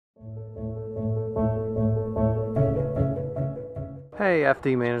Hey,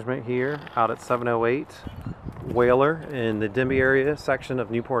 FD Management here, out at 708 Whaler in the Denbigh area section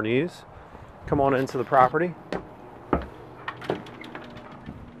of Newport News. Come on into the property.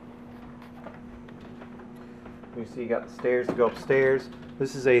 You see you got the stairs to go upstairs.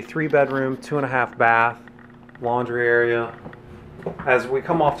 This is a 3-bedroom, 2.5 bath, laundry area. As we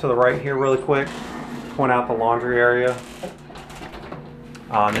come off to the right here really quick, point out the laundry area.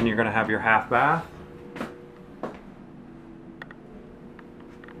 And then you're going to have your half bath.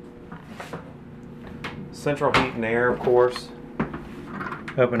 Central heat and air, of course.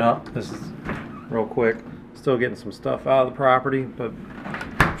 Open up. This is real quick. Still getting some stuff out of the property, but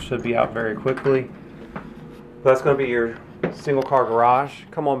should be out very quickly. That's going to be your single car garage.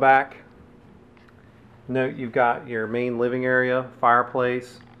 Come on back. Note you've got your main living area,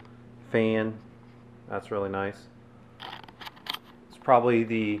 fireplace, fan. That's really nice. It's probably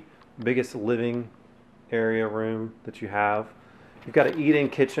the biggest living area room that you have. You've got an eat-in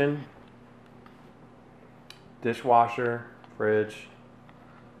kitchen, dishwasher, fridge.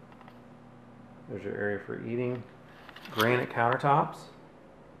 There's your area for eating. Granite countertops.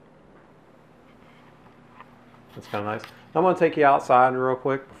 That's kind of nice. I'm going to take you outside real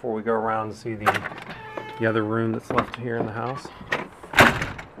quick before we go around and see the other room that's left here in the house.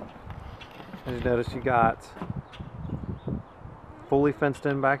 As you notice, you got fully fenced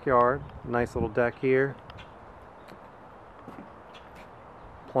in backyard. Nice little deck here.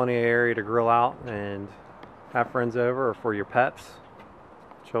 Plenty of area to grill out and have friends over, or for your pets,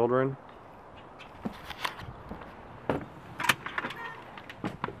 children.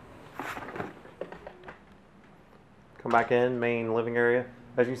 Come back in, main living area.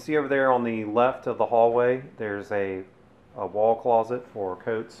 As you see over there on the left of the hallway, there's a wall closet for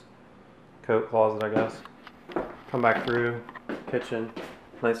coats. Coat closet, I guess. Come back through, kitchen.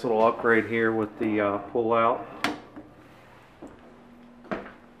 Nice little upgrade here with the pull out.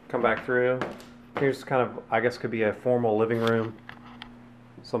 Come back through. Here's kind of, I guess, could be a formal living room,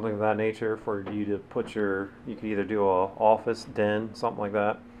 something of that nature for you to put your, you could either do a office, den, something like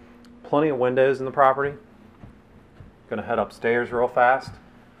that. Plenty of windows in the property. Gonna head upstairs real fast,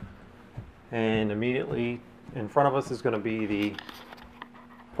 and immediately in front of us is going to be the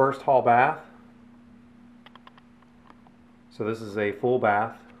first hall bath. So this is a full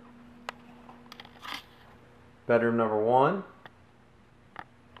bath. Bedroom number 1.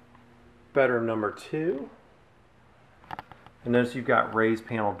 Bedroom number 2. And notice you've got raised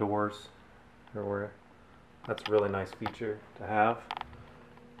panel doors everywhere. That's a really nice feature to have.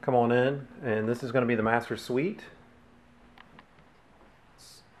 Come on in, and this is going to be the master suite.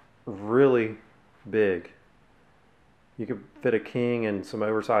 It's really big. You could fit a king and some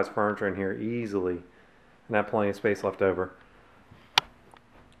oversized furniture in here easily and have plenty of space left over.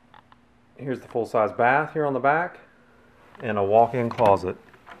 Here's the full-size bath here on the back and a walk-in closet.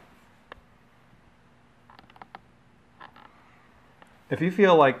 If you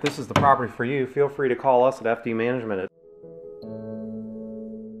feel like this is the property for you, feel free to call us at FD Management at